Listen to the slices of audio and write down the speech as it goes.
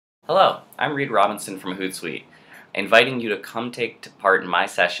Hello, I'm Reid Robinson from Hootsuite, inviting you to come take part in my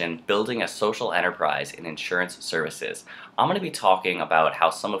session, Building a Social Enterprise in Insurance Services. I'm going to be talking about how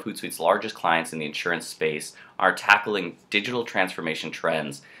some of Hootsuite's largest clients in the insurance space are tackling digital transformation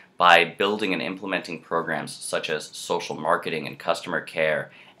trends by building and implementing programs such as social marketing and customer care,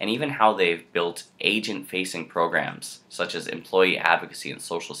 and even how they've built agent-facing programs such as employee advocacy and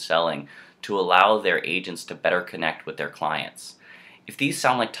social selling to allow their agents to better connect with their clients. If these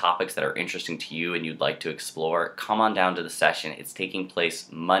sound like topics that are interesting to you and you'd like to explore, come on down to the session. It's taking place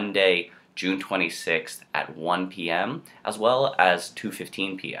Monday, June 26th at 1 p.m. as well as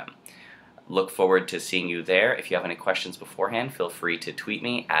 2:15 p.m. Look forward to seeing you there. If you have any questions beforehand, feel free to tweet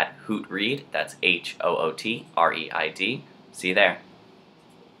me at HootReid. That's HootReid. See you there.